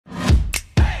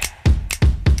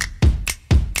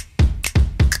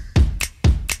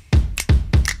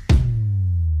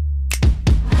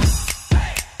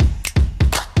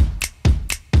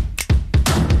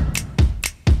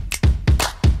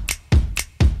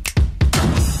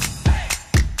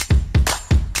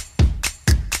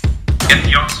At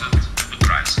the onset of the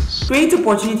crisis, create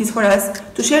opportunities for us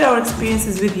to share our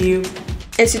experiences with you,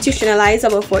 institutionalize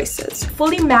our voices,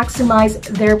 fully maximize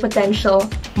their potential,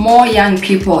 more young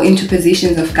people into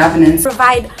positions of governance,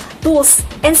 provide tools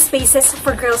and spaces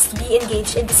for girls to be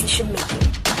engaged in decision making.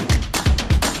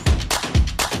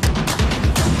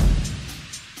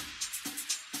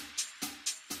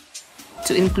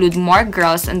 To include more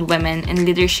girls and women in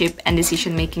leadership and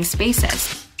decision-making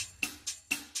spaces.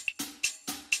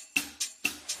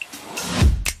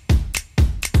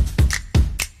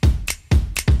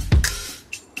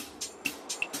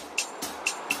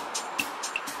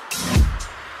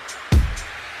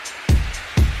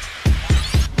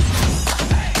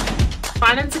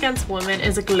 Violence against women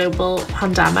is a global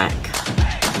pandemic.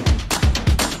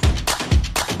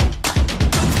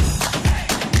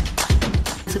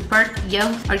 Support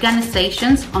young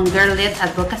organizations on girl-led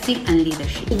advocacy and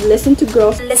leadership. Listen to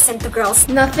girls. Listen to girls.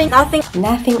 Nothing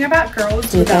about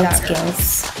girls without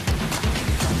girls.